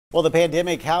Well, the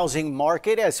pandemic housing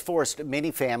market has forced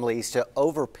many families to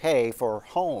overpay for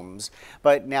homes,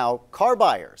 but now car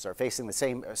buyers are facing the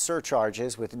same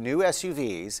surcharges with new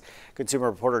SUVs. Consumer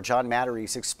reporter John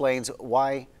Matarese explains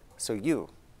why, so you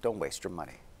don't waste your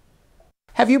money.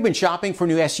 Have you been shopping for a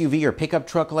new SUV or pickup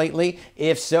truck lately?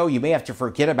 If so, you may have to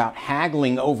forget about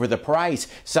haggling over the price.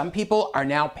 Some people are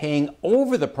now paying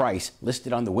over the price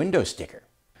listed on the window sticker.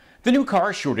 The new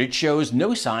car shortage shows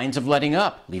no signs of letting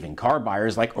up, leaving car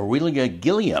buyers like Aurelia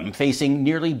Gilliam facing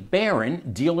nearly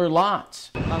barren dealer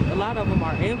lots. A lot of them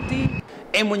are empty.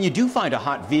 And when you do find a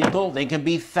hot vehicle, they can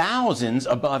be thousands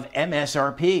above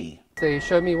MSRP. They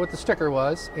showed me what the sticker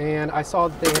was, and I saw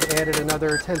that they had added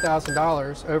another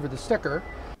 $10,000 over the sticker.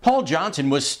 Paul Johnson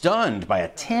was stunned by a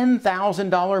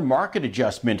 $10,000 market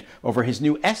adjustment over his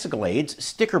new Escalade's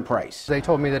sticker price. They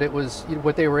told me that it was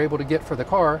what they were able to get for the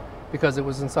car because it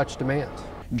was in such demand.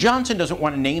 Johnson doesn't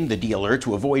want to name the dealer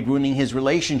to avoid ruining his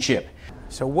relationship.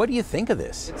 So what do you think of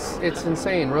this? It's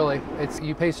insane, really.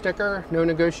 You pay sticker, no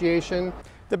negotiation.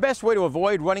 The best way to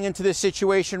avoid running into this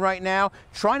situation right now,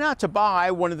 try not to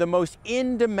buy one of the most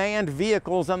in-demand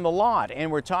vehicles on the lot. And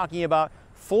we're talking about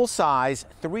full-size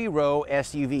 3-row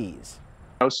SUVs.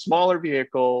 Smaller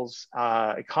vehicles,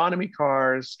 economy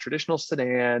cars, traditional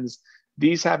sedans,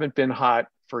 these haven't been hot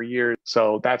for years.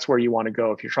 So that's where you want to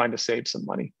go if you're trying to save some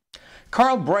money.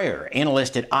 Carl Breyer,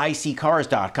 analyst at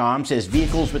iSeeCars.com, says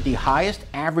vehicles with the highest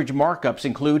average markups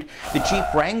include the Jeep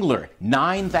Wrangler,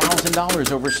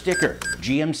 $9,000 over sticker,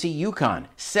 GMC Yukon,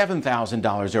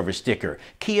 $7,000 over sticker,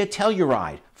 Kia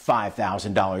Telluride,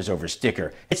 $5,000 over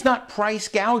sticker. It's not price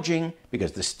gouging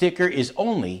because the sticker is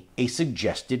only a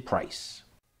suggested price.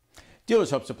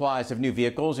 Dealers hope supplies of new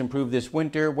vehicles improve this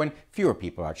winter when fewer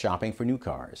people are shopping for new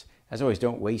cars. As always,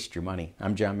 don't waste your money.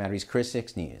 I'm John Matarese, Chris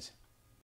 6 News.